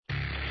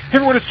Hey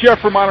everyone, it's Jeff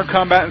from Modern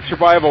Combat and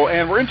Survival,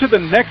 and we're into the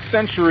next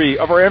century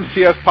of our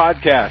MCS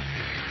podcast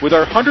with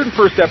our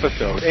 101st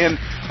episode. And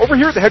over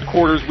here at the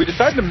headquarters, we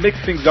decided to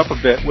mix things up a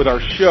bit with our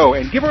show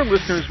and give our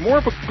listeners more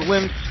of a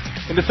glimpse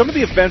into some of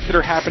the events that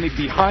are happening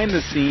behind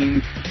the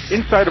scenes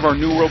inside of our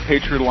New World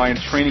Patriot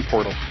Alliance training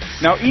portal.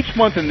 Now, each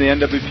month in the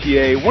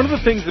NWPA, one of the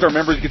things that our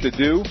members get to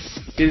do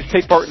is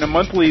take part in a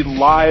monthly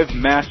live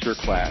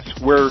masterclass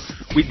where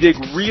we dig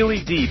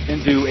really deep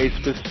into a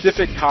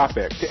specific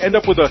topic to end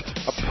up with a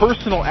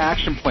personal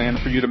action plan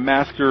for you to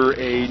master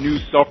a new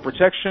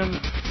self-protection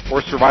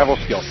or survival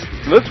skill.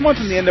 Now, this month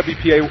in the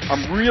NWPA,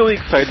 I'm really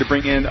excited to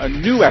bring in a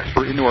new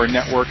expert into our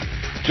network,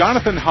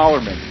 Jonathan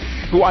Hollerman,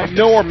 who I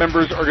know our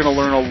members are going to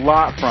learn a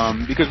lot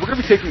from because we're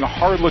going to be taking a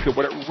hard look at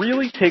what it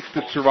really takes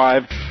to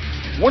survive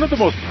one of the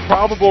most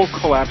probable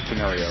collapse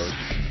scenarios,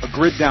 a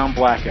grid down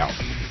blackout.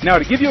 Now,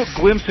 to give you a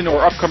glimpse into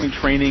our upcoming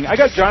training, I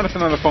got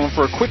Jonathan on the phone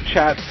for a quick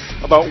chat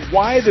about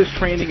why this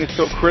training is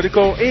so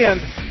critical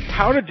and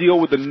how to deal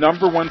with the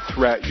number one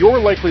threat you're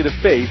likely to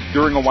face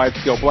during a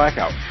wide-scale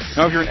blackout.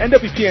 Now, if you're an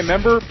NWPA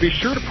member, be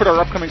sure to put our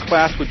upcoming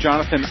class with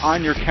Jonathan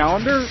on your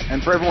calendar,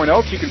 and for everyone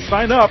else, you can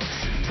sign up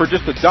for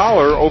just $1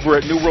 over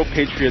at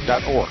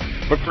newworldpatriot.org.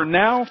 But for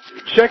now,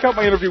 check out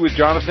my interview with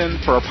Jonathan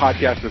for our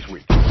podcast this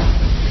week.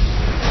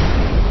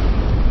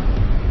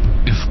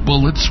 If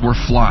bullets were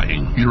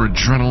flying, your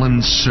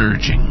adrenaline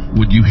surging,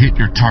 would you hit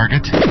your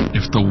target?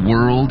 If the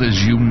world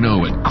as you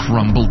know it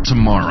crumbled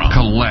tomorrow,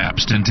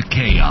 collapsed into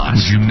chaos,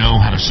 would you know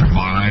how to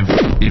survive?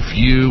 If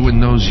you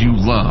and those you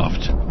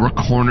loved were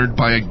cornered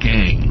by a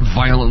gang,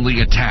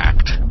 violently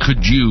attacked,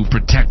 could you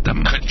protect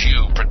them? Could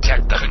you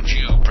protect them? Could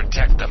you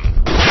protect them?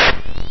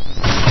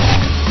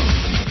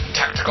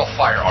 Tactical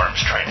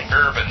firearms training,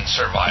 urban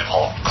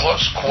survival,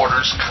 close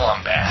quarters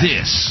combat.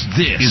 This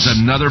is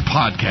another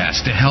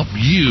podcast to help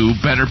you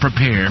better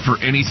prepare for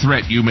any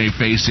threat you may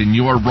face in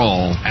your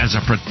role as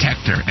a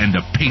protector and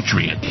a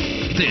patriot.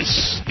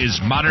 This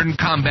is Modern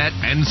Combat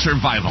and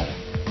Survival.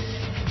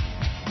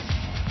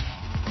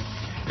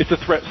 It's a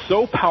threat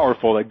so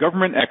powerful that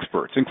government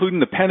experts,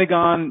 including the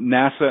Pentagon,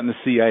 NASA, and the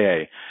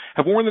CIA,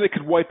 have warned that it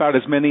could wipe out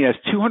as many as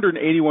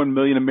 281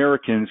 million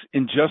Americans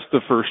in just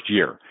the first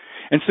year.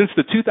 And since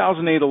the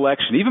 2008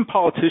 election, even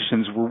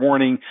politicians were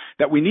warning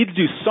that we need to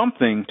do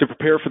something to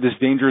prepare for this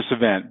dangerous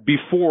event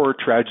before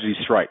tragedy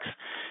strikes.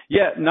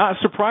 Yet, not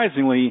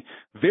surprisingly,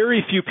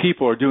 very few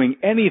people are doing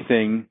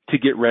anything to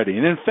get ready.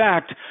 And in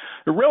fact,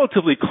 they're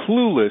relatively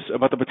clueless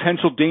about the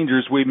potential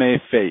dangers we may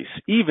face,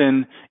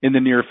 even in the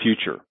near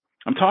future.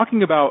 I'm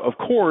talking about, of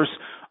course,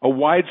 a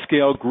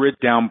wide-scale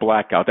grid-down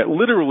blackout that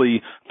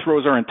literally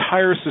throws our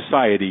entire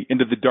society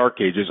into the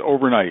dark ages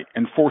overnight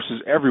and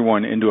forces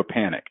everyone into a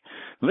panic.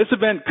 This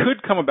event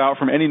could come about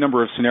from any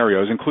number of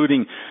scenarios,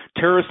 including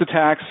terrorist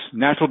attacks,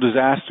 natural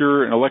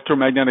disaster, an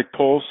electromagnetic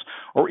pulse,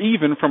 or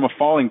even from a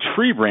falling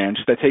tree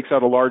branch that takes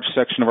out a large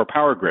section of our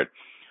power grid.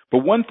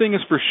 But one thing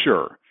is for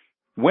sure,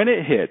 when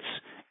it hits,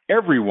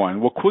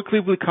 everyone will quickly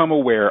become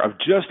aware of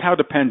just how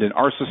dependent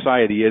our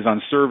society is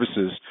on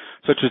services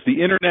such as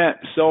the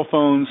internet, cell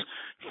phones,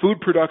 food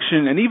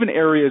production, and even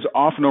areas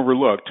often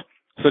overlooked,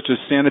 such as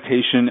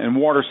sanitation and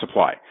water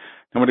supply.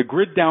 And when a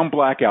grid-down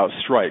blackout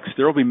strikes,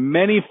 there will be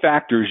many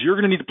factors you're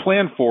going to need to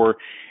plan for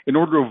in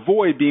order to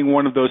avoid being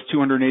one of those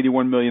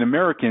 281 million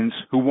Americans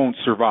who won't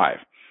survive.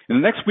 And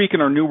the next week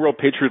in our New World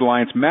Patriot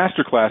Alliance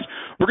Masterclass,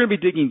 we're going to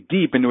be digging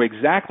deep into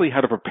exactly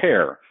how to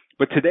prepare.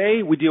 But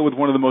today, we deal with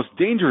one of the most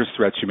dangerous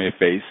threats you may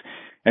face,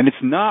 and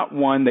it's not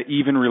one that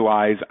even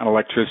relies on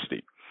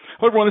electricity.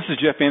 Hello, everyone. This is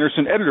Jeff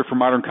Anderson, editor for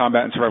Modern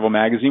Combat and Survival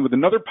magazine, with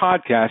another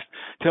podcast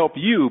to help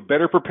you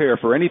better prepare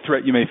for any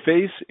threat you may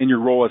face in your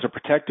role as a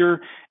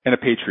protector and a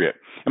patriot.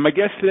 And my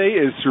guest today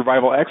is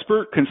survival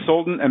expert,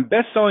 consultant, and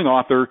best-selling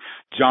author,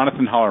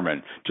 Jonathan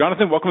Hollerman.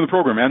 Jonathan, welcome to the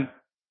program, man.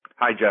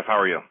 Hi, Jeff. How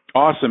are you?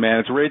 Awesome, man.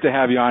 It's great to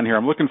have you on here.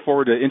 I'm looking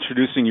forward to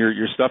introducing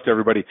your stuff to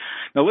everybody.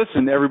 Now,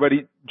 listen,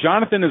 everybody,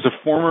 Jonathan is a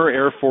former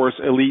Air Force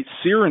elite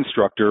SEER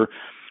instructor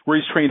where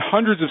he's trained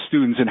hundreds of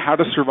students in how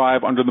to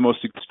survive under the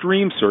most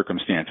extreme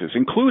circumstances,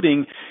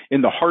 including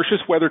in the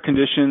harshest weather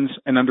conditions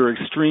and under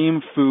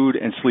extreme food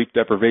and sleep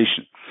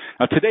deprivation.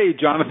 Now, today,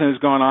 Jonathan has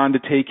gone on to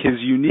take his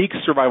unique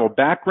survival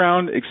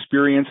background,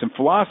 experience, and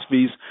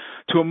philosophies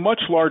to a much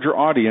larger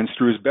audience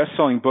through his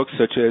best-selling books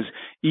such as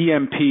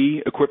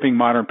EMP, Equipping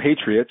Modern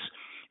Patriots,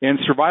 and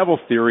Survival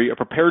Theory, a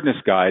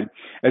Preparedness Guide,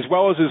 as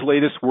well as his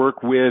latest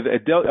work with a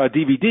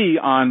DVD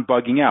on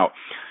bugging out.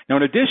 Now,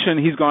 in addition,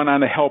 he's gone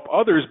on to help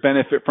others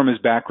benefit from his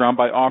background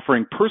by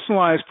offering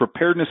personalized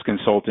preparedness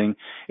consulting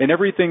in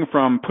everything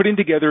from putting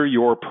together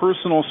your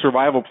personal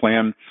survival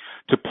plan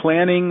to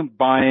planning,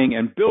 buying,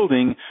 and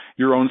building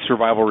your own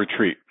survival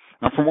retreat.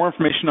 Now, for more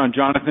information on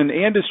Jonathan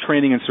and his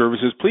training and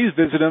services, please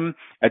visit him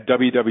at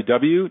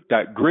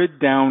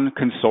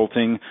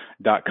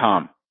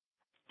www.gridddownconsulting.com.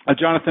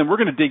 Jonathan, we're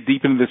going to dig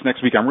deep into this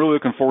next week. I'm really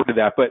looking forward to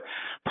that. But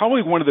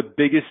probably one of the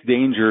biggest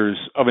dangers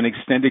of an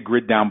extended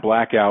grid down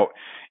blackout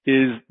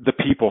is the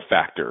people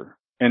factor.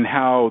 and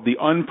how the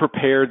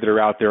unprepared that are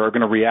out there are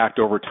going to react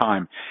over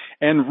time.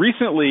 And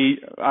recently,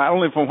 I don't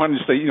know if I wanted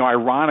to say,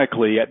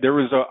 ironically, there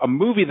was a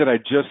movie that I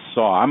just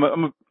saw. I'm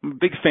a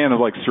big fan of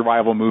like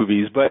survival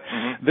movies, but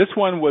this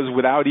one was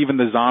without even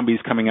the zombies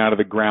coming out of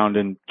the ground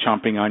and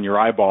chomping on your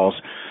eyeballs.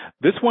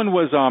 This one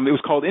was, it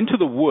was called Into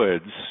the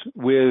Woods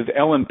with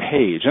Ellen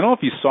Page. I don't know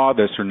if you saw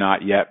this or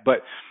not yet,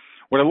 but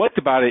what I liked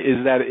about it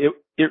is that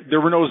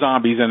there were no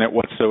zombies in it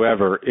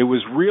whatsoever. It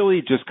was really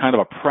just kind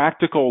of a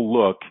practical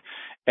look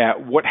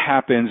at what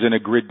happens in a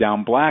grid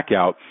down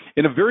blackout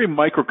in a very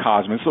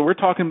microcosm. So we're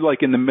talking like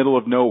in the middle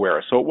of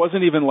nowhere. So it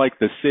wasn't even like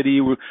the city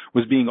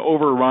was being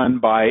overrun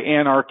by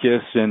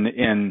anarchists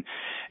and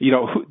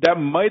that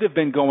might have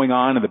been going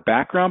on in the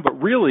background, but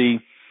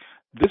really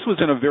this was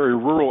in a very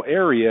rural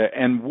area.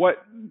 And what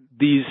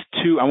these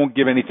two, I won't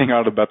give anything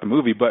out about the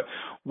movie, but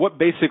what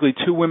basically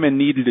two women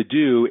needed to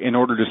do in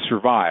order to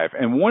survive.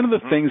 And one of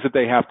the things that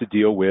they have to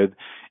deal with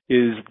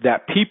is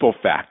that people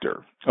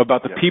factor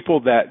about the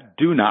people that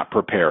do not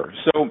prepare.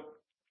 So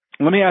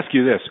let me ask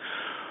you this.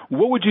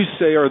 What would you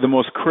say are the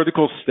most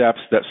critical steps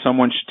that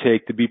someone should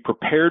take to be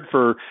prepared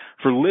for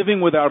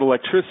living without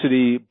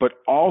electricity, but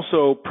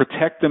also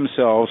protect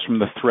themselves from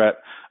the threat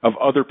of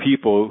other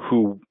people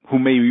who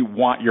maybe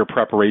want your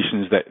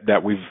preparations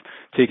that we've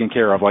taken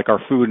care of, like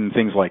our food and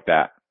things like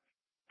that?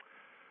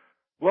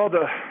 Well,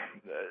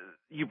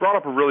 you brought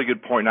up a really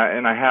good point,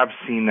 and I have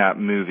seen that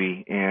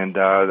movie, and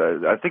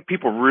I think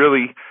people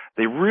really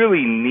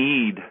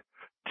need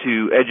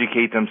to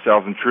educate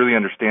themselves and truly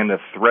understand the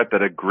threat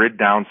that a grid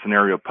down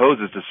scenario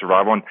poses to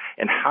survival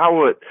and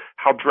how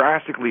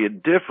drastically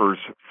it differs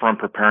from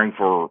preparing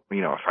for,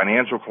 a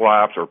financial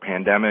collapse or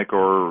pandemic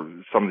or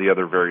some of the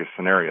other various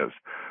scenarios.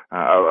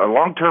 A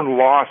long-term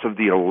loss of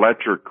the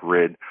electric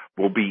grid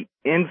will be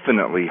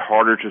infinitely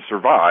harder to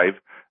survive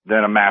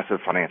than a massive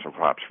financial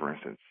collapse, for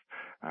instance.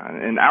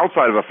 And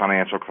outside of a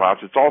financial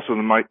collapse, it's also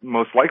the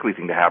most likely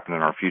thing to happen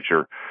in our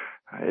future.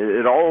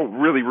 It all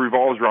really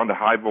revolves around the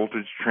high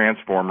voltage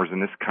transformers in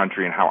this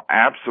country and how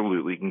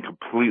absolutely and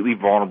completely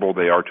vulnerable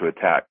they are to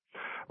attack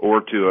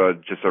or to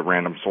just a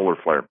random solar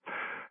flare.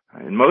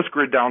 In most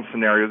grid down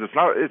scenarios,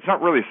 it's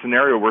not really a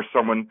scenario where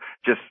someone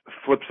just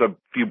flips a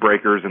few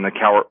breakers and the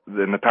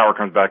power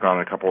comes back on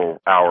in a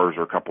couple hours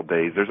or a couple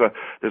days. There's a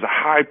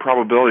high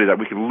probability that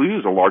we could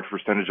lose a large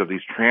percentage of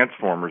these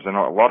transformers, and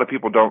a lot of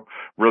people don't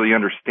really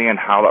understand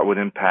how that would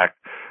impact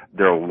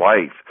their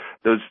life.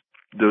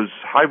 Those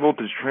high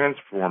voltage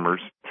transformers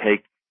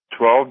take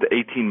 12 to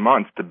 18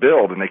 months to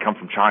build, and they come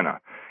from China.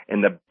 In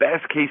the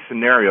best case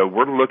scenario,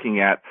 we're looking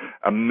at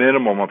a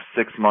minimum of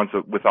 6 months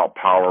without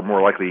power,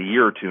 more likely a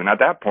year or two. And at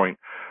that point,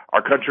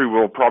 our country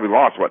will probably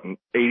lost 80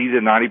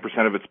 to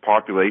 90% of its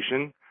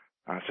population.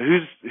 So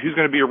who's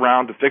going to be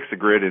around to fix the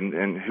grid,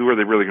 and who are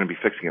they really going to be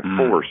fixing it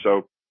for?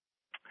 So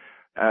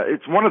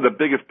it's one of the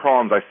biggest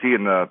problems I see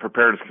in the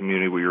preparedness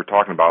community we were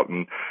talking about.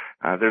 And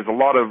there's a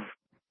lot of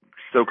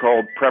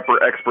so-called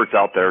prepper experts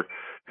out there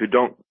who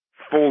don't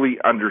fully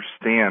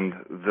understand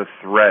the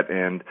threat,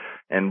 and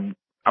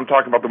I'm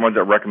talking about the ones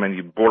that recommend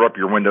you board up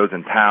your windows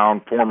in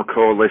town, form a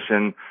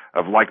coalition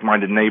of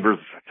like-minded neighbors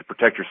to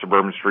protect your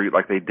suburban street,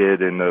 like they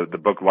did in the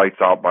book Lights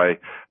Out by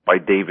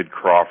David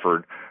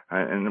Crawford.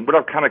 And what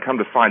I've kind of come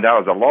to find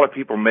out is a lot of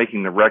people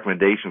making the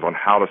recommendations on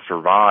how to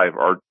survive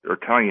are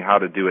telling you how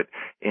to do it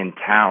in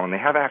town. They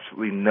have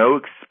absolutely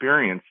no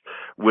experience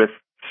with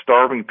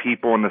starving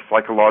people and the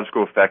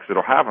psychological effects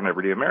it'll have on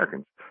everyday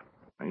Americans.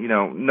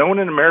 No one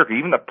in America,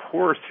 even the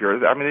poorest here,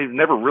 they've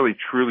never really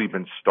truly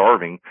been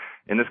starving.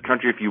 In this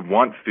country, if you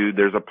want food,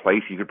 there's a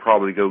place you could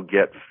probably go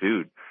get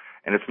food.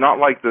 And it's not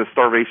like the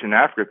starvation in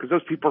Africa, because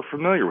those people are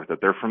familiar with it.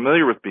 They're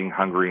familiar with being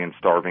hungry and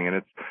starving, and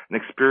it's an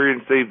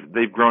experience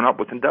they've grown up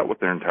with and dealt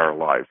with their entire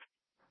lives.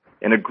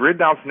 In a grid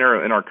down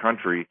scenario in our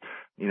country,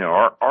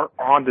 our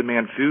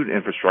on-demand food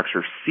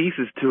infrastructure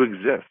ceases to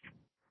exist.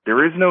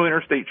 There is no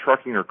interstate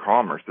trucking or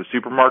commerce. The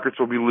supermarkets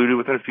will be looted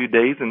within a few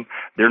days, and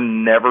they're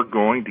never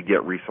going to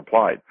get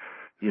resupplied.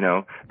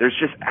 There's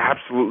just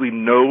absolutely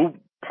no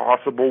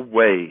possible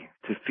way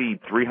to feed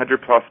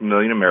 300+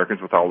 million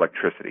Americans without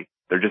electricity.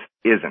 There just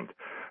isn't.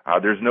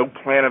 There's no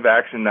plan of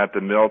action that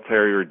the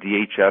military or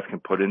DHS can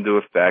put into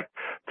effect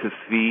to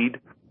feed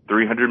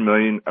 300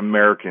 million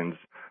Americans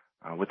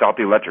without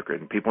the electric grid.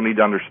 And people need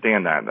to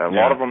understand that. A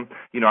lot of them,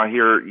 I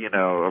hear,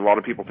 a lot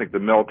of people think the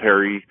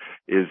military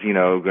is,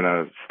 going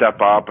to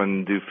step up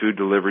and do food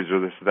deliveries or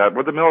this or that.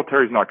 But the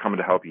military is not coming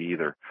to help you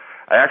either.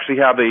 I actually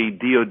have a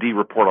DOD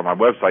report on my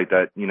website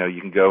that, you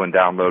can go and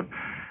download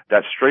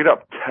that straight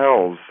up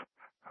tells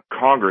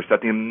Congress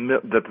that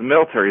the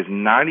military is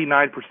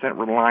 99%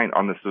 reliant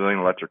on the civilian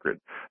electric grid.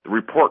 The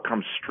report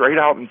comes straight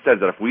out and says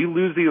that if we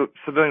lose the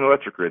civilian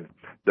electric grid,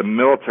 the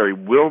military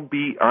will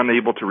be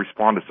unable to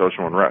respond to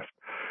social unrest.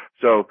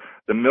 So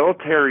the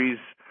military's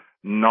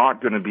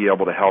not going to be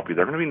able to help you.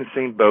 They're going to be in the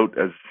same boat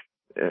as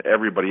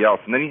everybody else.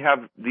 And then you have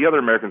the other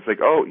Americans like,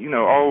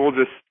 we'll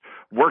just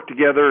work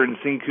together and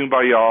sing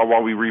Kumbaya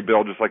while we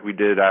rebuild, just like we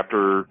did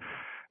after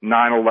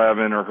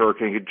 9/11 or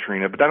Hurricane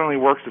Katrina. But that only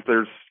works if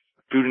there's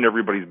food in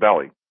everybody's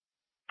belly.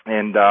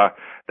 And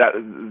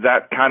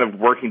that kind of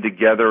working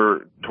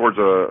together towards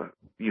a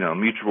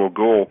mutual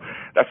goal,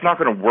 that's not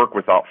going to work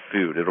without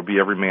food. It'll be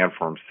every man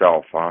for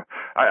himself.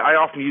 I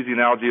often use the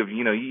analogy of,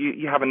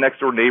 you have a next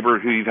door neighbor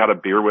who you've had a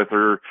beer with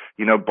or,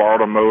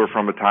 borrowed a mower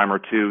from a time or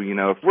two.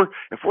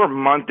 If we're a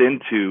month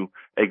into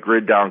a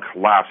grid down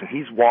collapse and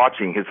he's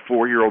watching his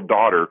 4-year-old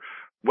daughter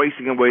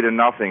wasting away to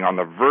nothing on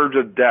the verge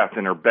of death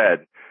in her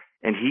bed,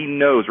 and he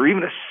knows or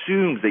even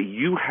assumes that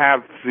you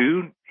have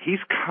food, he's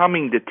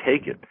coming to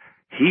take it.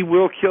 He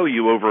will kill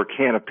you over a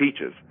can of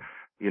peaches.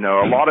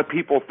 A lot of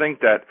people think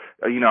that,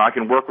 I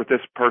can work with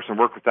this person,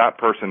 work with that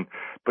person.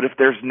 But if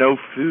there's no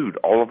food,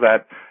 all of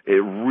that,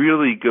 it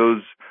really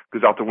goes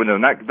out the window.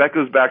 And that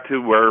goes back to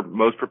where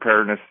most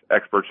preparedness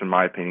experts, in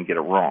my opinion, get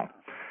it wrong.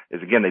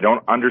 Is, again, they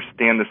don't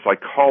understand the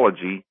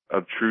psychology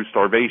of true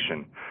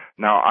starvation.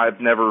 Now, I've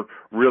never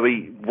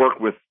really worked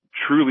with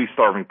truly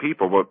starving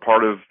people, but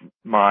part of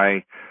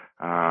my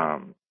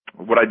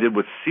what I did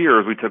with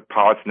SEER is we took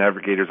pilots and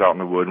navigators out in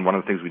the wood, and one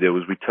of the things we did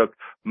was we took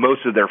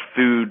most of their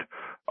food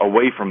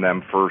away from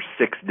them for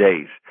 6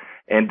 days.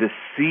 And to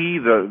see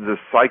the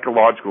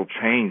psychological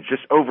change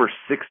just over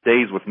 6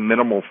 days with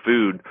minimal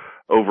food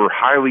over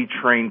highly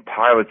trained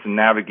pilots and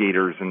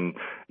navigators and,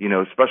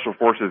 special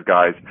forces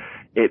guys,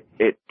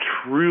 it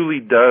truly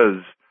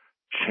does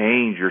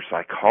change your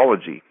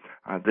psychology.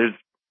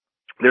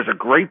 There's a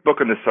great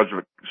book on this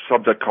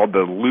subject called The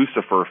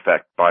Lucifer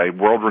Effect by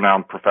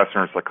world-renowned professor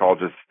and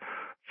psychologist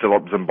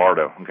Philip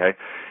Zimbardo, okay?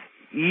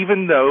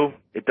 Even though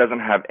it doesn't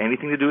have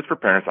anything to do with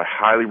preparedness, I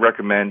highly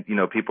recommend,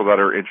 people that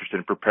are interested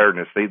in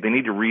preparedness, they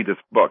need to read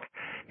this book.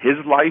 His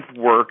life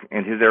work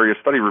and his area of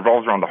study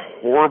revolves around the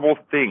horrible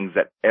things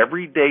that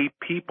everyday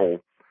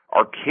people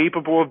are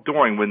capable of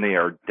doing when they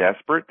are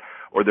desperate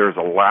or there's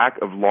a lack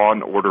of law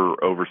and order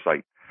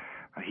oversight.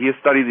 He has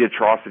studied the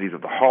atrocities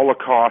of the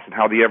Holocaust and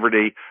how the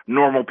everyday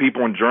normal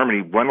people in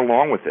Germany went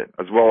along with it,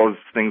 as well as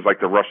things like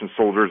the Russian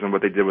soldiers and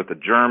what they did with the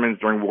Germans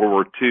during World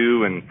War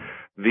II and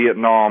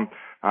Vietnam.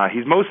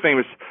 He's most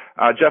famous.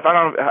 Jeff,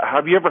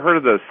 have you ever heard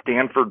of the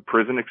Stanford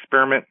prison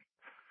experiment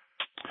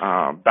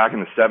back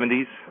in the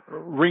 70s?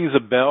 Rings a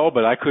bell,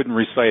 but I couldn't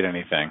recite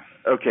anything.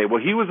 Okay, well,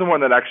 he was the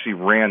one that actually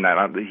ran that.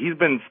 He's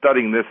been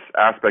studying this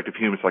aspect of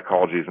human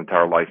psychology his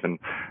entire life, and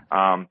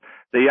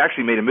they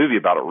actually made a movie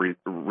about it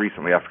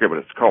recently. I forget what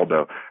it's called,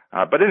 though.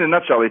 But in a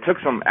nutshell, they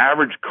took some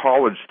average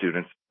college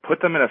students,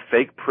 put them in a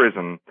fake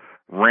prison,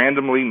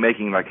 randomly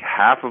making like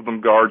half of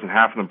them guards and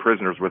half of them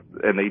prisoners,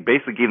 and they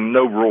basically gave them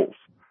no rules.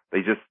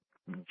 They just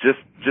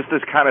to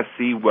kind of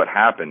see what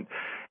happened.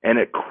 And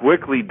it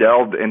quickly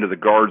delved into the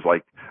guards,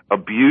 like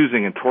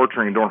abusing and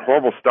torturing and doing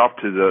horrible stuff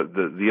to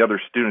the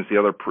other students,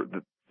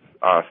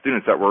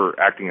 students that were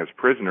acting as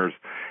prisoners.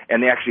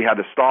 And they actually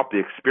had to stop the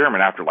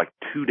experiment after like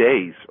 2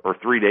 days or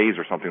 3 days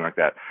or something like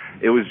that.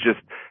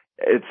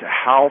 It's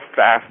how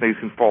fast things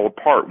can fall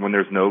apart when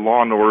there's no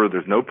law and order,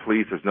 there's no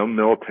police, there's no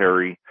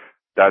military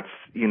that's,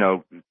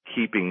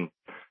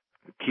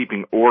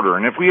 keeping order.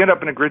 And if we end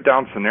up in a grid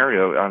down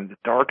scenario, the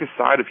darkest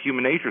side of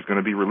human nature is going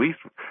to be released,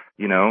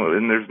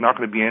 and there's not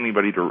going to be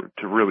anybody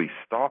to really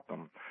stop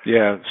them.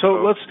 Yeah.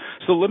 So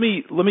let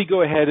me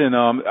go ahead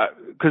and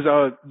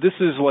because this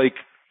is like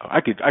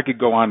I could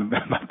go on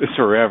about this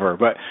forever,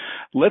 but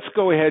let's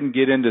go ahead and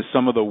get into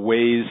some of the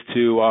ways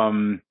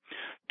to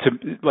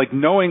like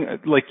knowing,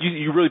 like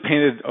you really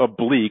painted a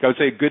bleak, I would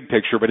say a good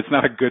picture, but it's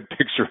not a good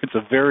picture. It's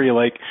a very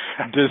like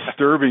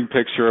disturbing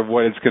picture of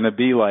what it's going to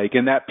be like.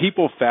 And that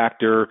people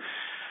factor,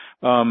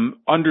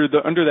 under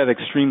that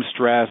extreme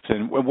stress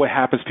and what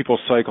happens to people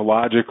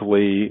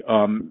psychologically,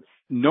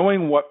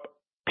 knowing what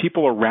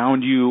people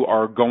around you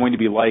are going to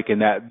be like and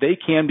that they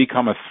can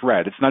become a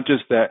threat. It's not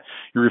just that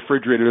your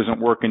refrigerator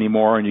doesn't work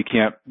anymore and you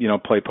can't,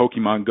 play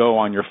Pokemon Go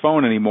on your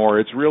phone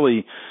anymore. It's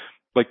really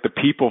like the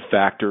people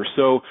factor.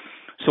 So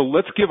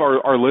let's give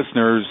our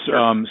listeners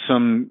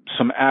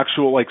some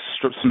actual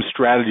some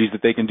strategies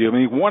that they can do. I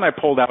mean, one I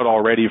pulled out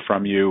already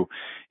from you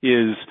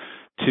is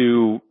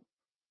to,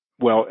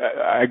 well,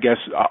 I guess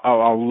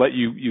I'll let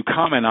you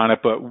comment on it,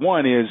 but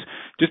one is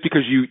just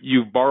because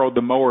you've borrowed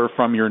the mower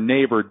from your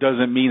neighbor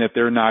doesn't mean that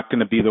they're not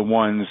going to be the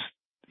ones,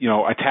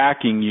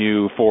 attacking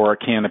you for a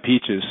can of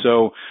peaches.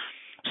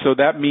 So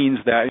that means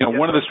that,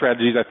 one of the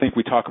strategies I think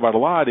we talk about a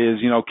lot is,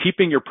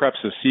 keeping your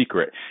preps a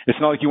secret. It's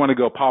not like you want to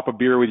go pop a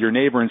beer with your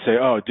neighbor and say,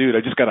 oh, dude,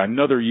 I just got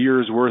another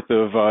year's worth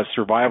of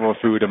survival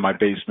food in my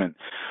basement.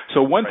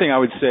 So one thing I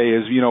would say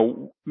is,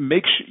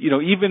 make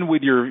sure, even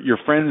with your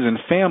friends and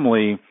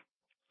family,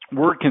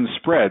 word can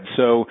spread.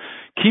 So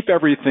keep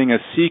everything a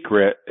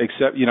secret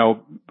except,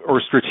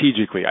 or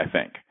strategically, I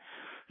think.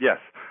 Yes.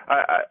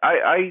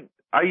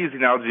 I use the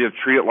analogy of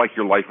treat it like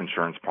your life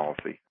insurance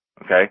policy.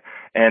 Okay.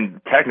 And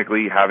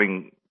technically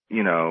having,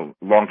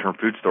 long-term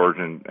food storage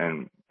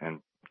and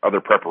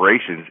other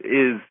preparations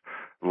is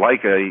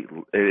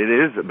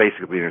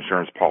basically an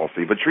insurance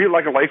policy, but treat it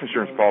like a life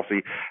insurance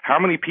policy. How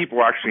many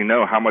people actually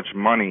know how much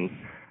money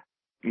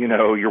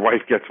your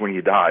wife gets when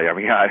you die. I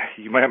mean,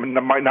 you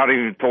might not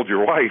even told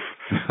your wife.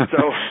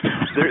 So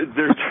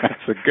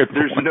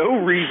there's no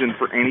reason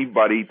for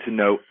anybody to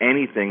know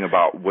anything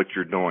about what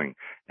you're doing.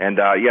 And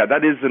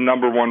that is the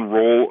number one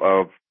rule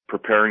of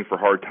preparing for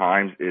hard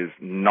times, is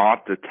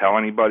not to tell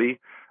anybody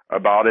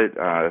about it.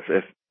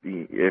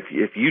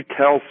 If you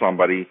tell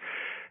somebody,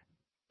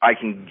 I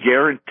can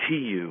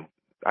guarantee you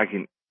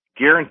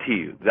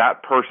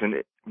that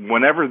person,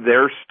 whenever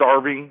they're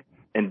starving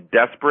and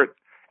desperate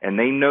and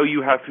they know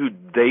you have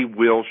food, they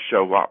will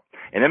show up.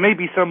 And it may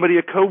be somebody,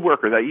 a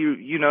coworker that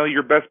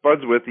you're best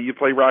buds with, that you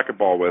play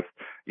racquetball with,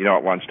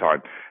 at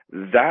lunchtime.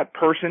 That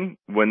person,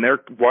 when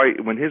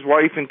his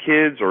wife and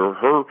kids or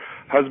her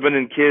husband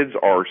and kids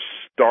are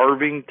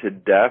starving to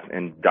death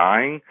and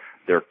dying,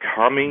 they're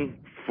coming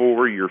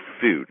for your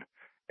food.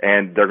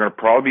 And they're going to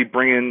probably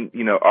bring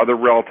in, other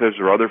relatives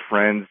or other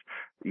friends.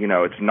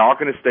 It's not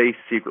going to stay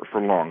secret for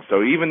long.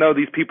 So even though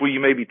these people you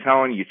may be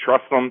telling, you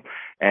trust them,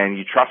 and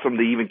you trust them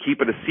to even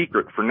keep it a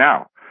secret for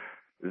now,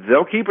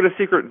 they'll keep it a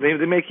secret.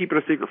 They may keep it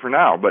a secret for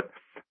now, but,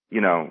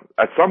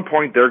 at some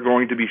point they're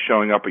going to be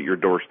showing up at your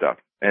doorstep.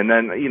 And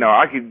then,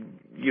 I could,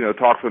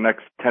 talk for the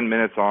next 10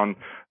 minutes on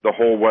the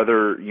whole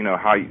whether,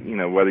 how,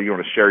 whether you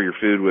want to share your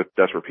food with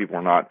desperate people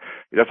or not.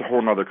 That's a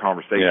whole nother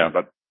conversation. Yeah.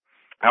 But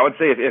I would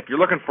say if you're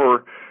looking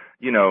for,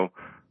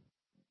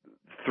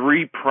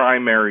 three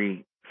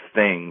primary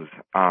things,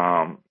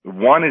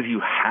 one is you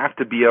have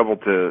to be able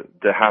to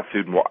have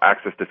food and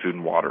access to food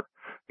and water.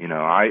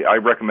 I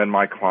recommend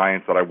my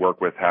clients that I work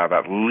with have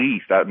at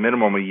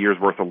minimum a year's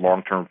worth of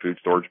long-term food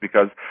storage,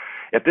 because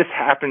if this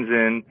happens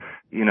in,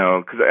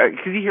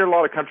 because you hear a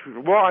lot of countries,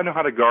 well, I know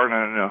how to garden,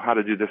 I don't know how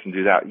to do this and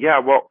do that. Yeah,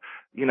 well,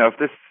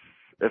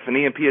 if an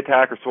EMP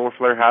attack or solar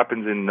flare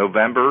happens in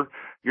November,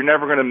 you're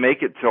never going to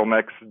make it till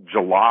next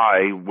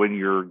July when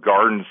your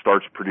garden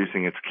starts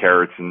producing its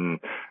carrots and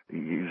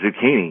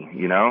zucchini,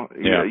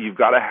 Yeah. You've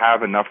got to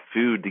have enough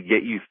food to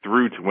get you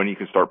through to when you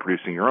can start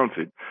producing your own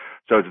food.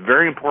 So it's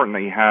very important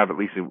that you have at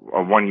least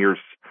a 1 year's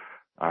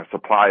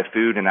supply of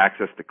food and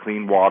access to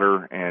clean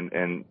water,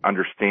 and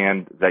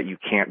understand that you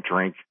can't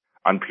drink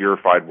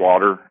unpurified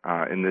water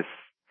in this,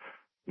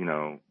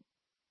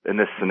 in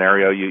this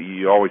scenario.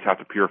 You always have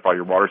to purify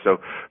your water. So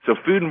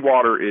food and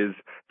water is,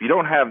 if you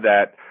don't have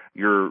that,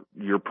 you're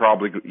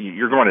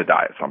going to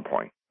die at some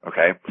point.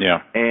 Okay.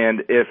 Yeah.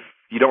 And if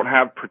you don't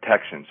have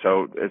protection,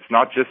 so it's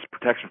not just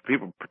protection for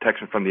people,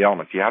 protection from the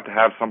elements. You have to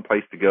have some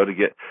place to go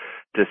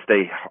to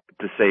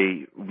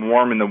stay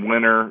warm in the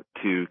winter,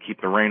 to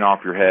keep the rain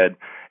off your head.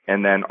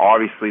 And then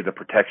obviously the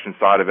protection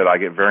side of it, I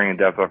get very in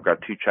depth. I've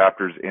got 2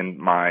 chapters in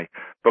my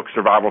book,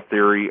 Survival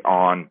Theory,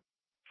 on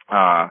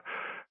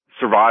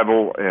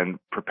survival and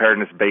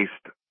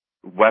preparedness-based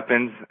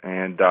weapons.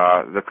 And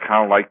that's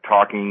kind of like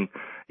talking,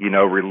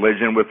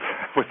 religion with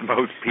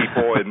most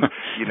people. And,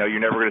 you're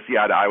never going to see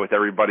eye to eye with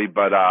everybody.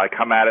 But I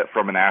come at it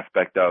from an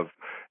aspect of,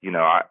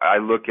 I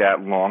look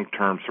at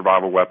long-term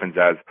survival weapons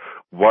as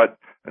what,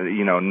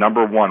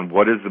 number one,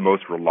 what is the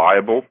most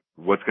reliable?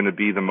 What's going to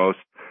be the most,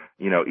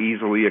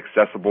 easily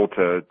accessible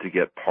to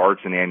get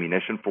parts and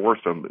ammunition for?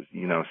 So,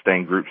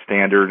 staying group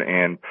standard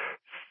and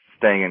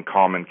staying in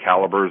common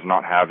calibers,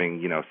 not having,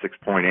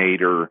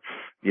 6.8 or,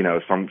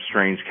 some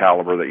strange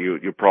caliber that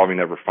you'll probably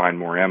never find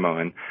more ammo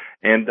in.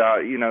 And,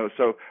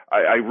 so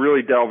I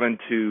really delve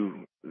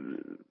into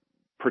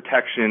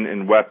protection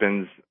and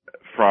weapons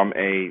from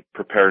a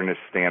preparedness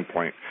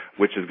standpoint,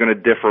 which is going to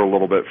differ a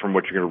little bit from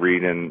what you're going to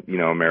read in,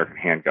 American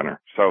Handgunner.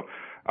 So,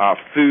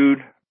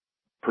 food,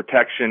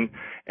 protection,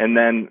 and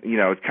then,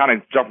 kind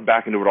of jumping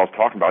back into what I was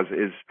talking about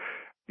is,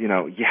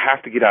 you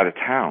have to get out of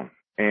town.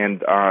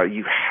 And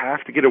you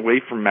have to get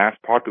away from mass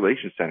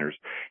population centers.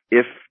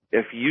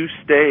 If you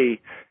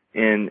stay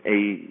in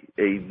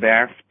a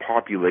mass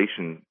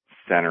population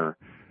center,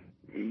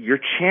 your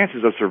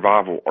chances of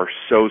survival are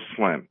so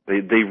slim.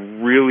 They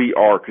really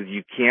are, because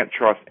you can't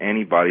trust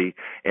anybody,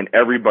 and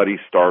everybody's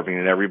starving,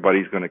 and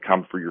everybody's going to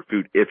come for your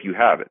food if you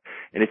have it.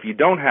 And if you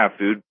don't have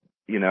food,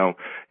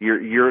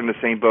 you're in the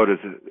same boat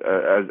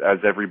as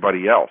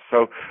everybody else.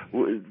 So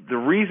the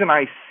reason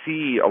I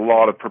see a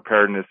lot of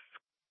preparedness,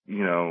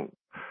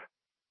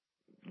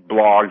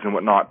 blogs and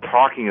whatnot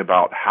talking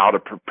about how to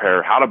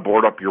prepare, how to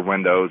board up your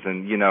windows,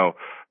 and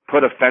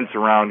put a fence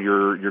around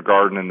your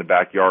garden in the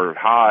backyard,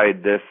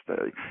 hide this.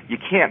 You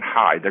can't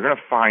hide. They're going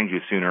to find you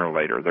sooner or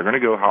later. They're going to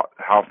go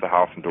house to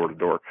house and door to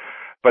door.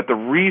 But the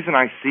reason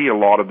I see a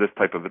lot of this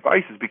type of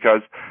advice is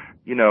because,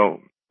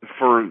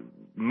 for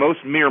most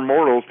mere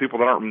mortals, people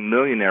that aren't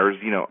millionaires,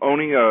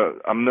 owning a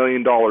 $1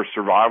 million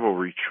survival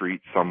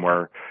retreat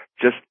somewhere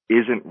just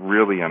isn't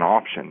really an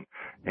option.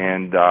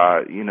 And,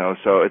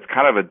 so it's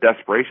kind of a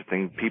desperation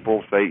thing.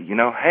 People say,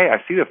 hey, I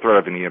see the threat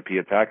of an EMP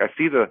attack. I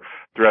see the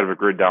threat of a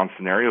grid down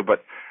scenario,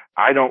 but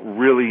I don't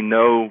really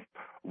know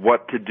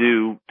what to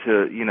do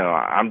to,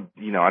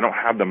 I don't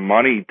have the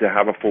money to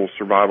have a full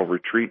survival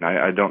retreat, and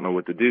I don't know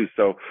what to do.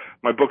 So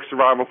my book,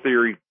 Survival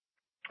Theory,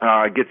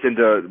 gets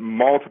into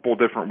multiple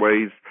different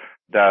ways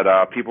that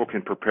people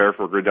can prepare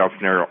for a grid down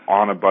scenario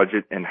on a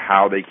budget, and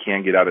how they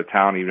can get out of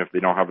town even if they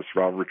don't have a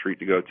survival retreat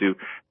to go to,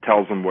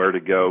 tells them where to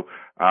go.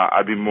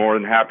 I'd be more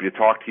than happy to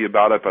talk to you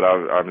about it, but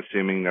I'm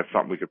assuming that's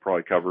something we could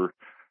probably cover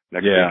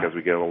next week as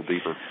we get a little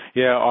deeper.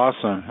 Yeah,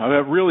 awesome.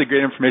 Really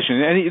great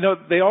information. And, you know,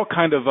 they all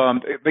kind of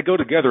they go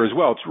together as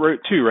well,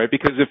 too, right?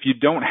 Because if you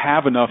don't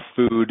have enough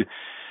food,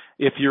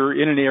 if you're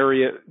in an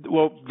area,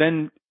 well,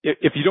 then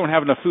if you don't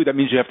have enough food, that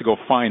means you have to go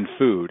find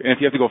food. And if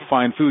you have to go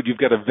find food, you've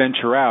got to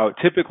venture out,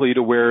 typically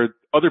to where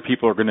other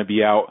people are going to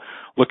be out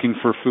looking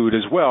for food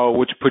as well,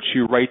 which puts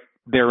you right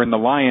there in the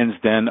lion's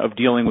den of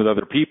dealing with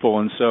other people.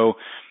 And so,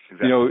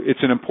 you know,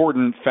 it's an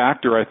important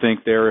factor, I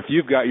think, there. If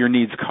you've got your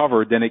needs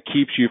covered, then it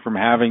keeps you from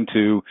having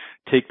to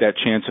take that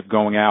chance of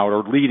going out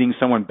or leading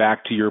someone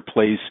back to your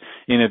place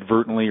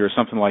inadvertently or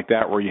something like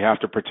that, where you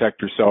have to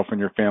protect yourself and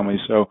your family.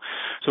 So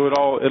it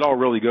all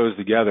really goes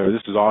together.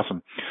 This is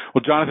awesome.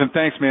 Well, Jonathan,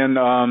 thanks, man.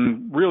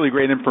 Really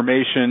great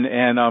information,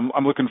 and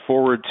I'm looking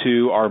forward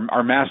to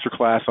our master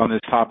class on this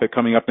topic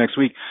coming up next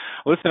week.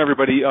 Listen,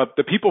 everybody,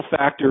 the people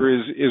factor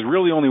is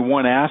really only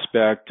one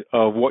aspect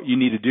of what you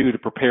need to do to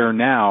prepare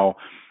now.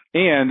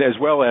 And as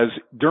well as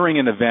during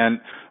an event,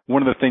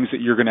 one of the things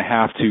that you're going to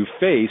have to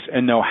face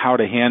and know how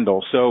to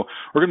handle. So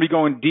we're going to be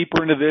going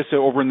deeper into this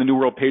over in the New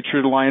World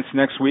Patriot Alliance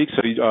next week.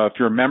 So if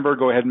you're a member,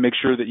 go ahead and make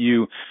sure that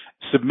you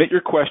submit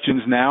your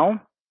questions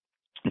now.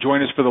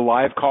 Join us for the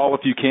live call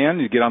if you can.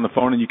 You get on the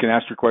phone and you can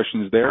ask your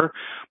questions there.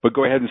 But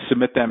go ahead and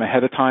submit them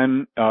ahead of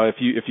time if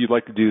you'd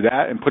like to do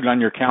that, and put it on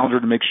your calendar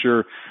to make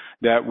sure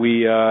that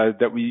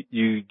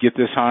you get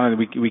this on and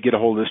we get a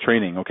hold of this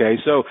training. Okay,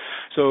 so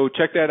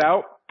check that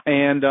out.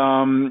 And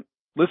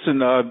listen,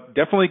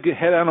 definitely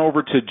head on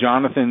over to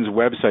Jonathan's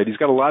website. He's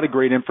got a lot of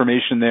great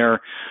information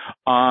there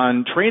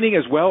on training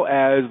as well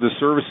as the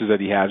services that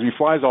he has. And he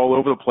flies all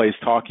over the place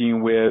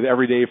talking with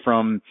everything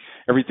from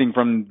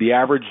the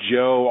average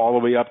Joe all the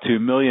way up to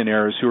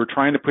millionaires who are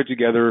trying to put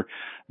together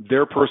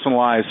their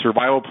personalized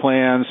survival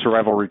plan,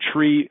 survival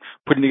retreat,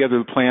 putting together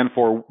the plan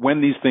for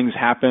when these things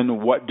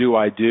happen, what do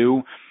I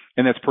do?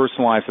 And that's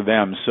personalized to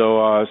them.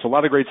 So a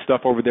lot of great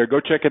stuff over there.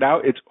 Go check it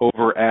out. It's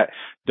over at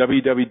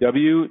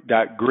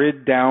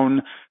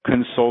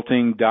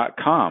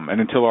www.griddownconsulting.com.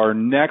 And until our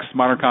next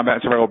Modern Combat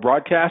and Survival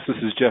broadcast, this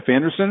is Jeff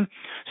Anderson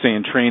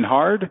saying train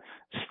hard,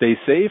 stay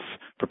safe,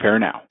 prepare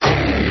now.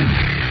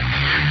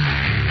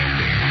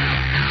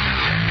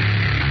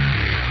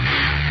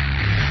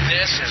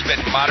 This has been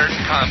Modern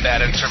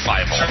Combat and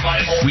Survival.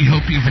 We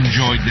hope you've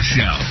enjoyed the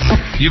show.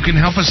 You can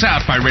help us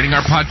out by rating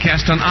our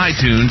podcast on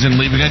iTunes and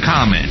leaving a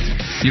comment.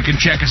 You can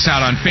check us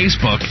out on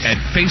Facebook at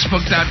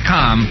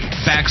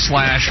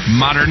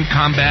facebook.com/Modern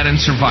Combat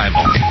and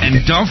Survival.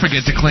 And don't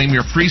forget to claim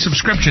your free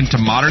subscription to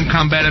Modern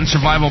Combat and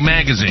Survival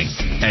magazine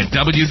at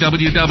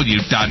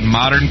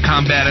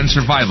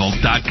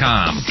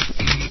www.moderncombatandsurvival.com.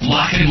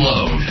 Lock and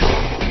load.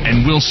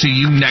 And we'll see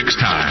you next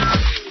time.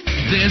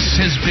 This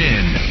has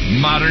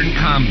been Modern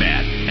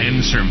Combat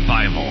and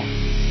Survival.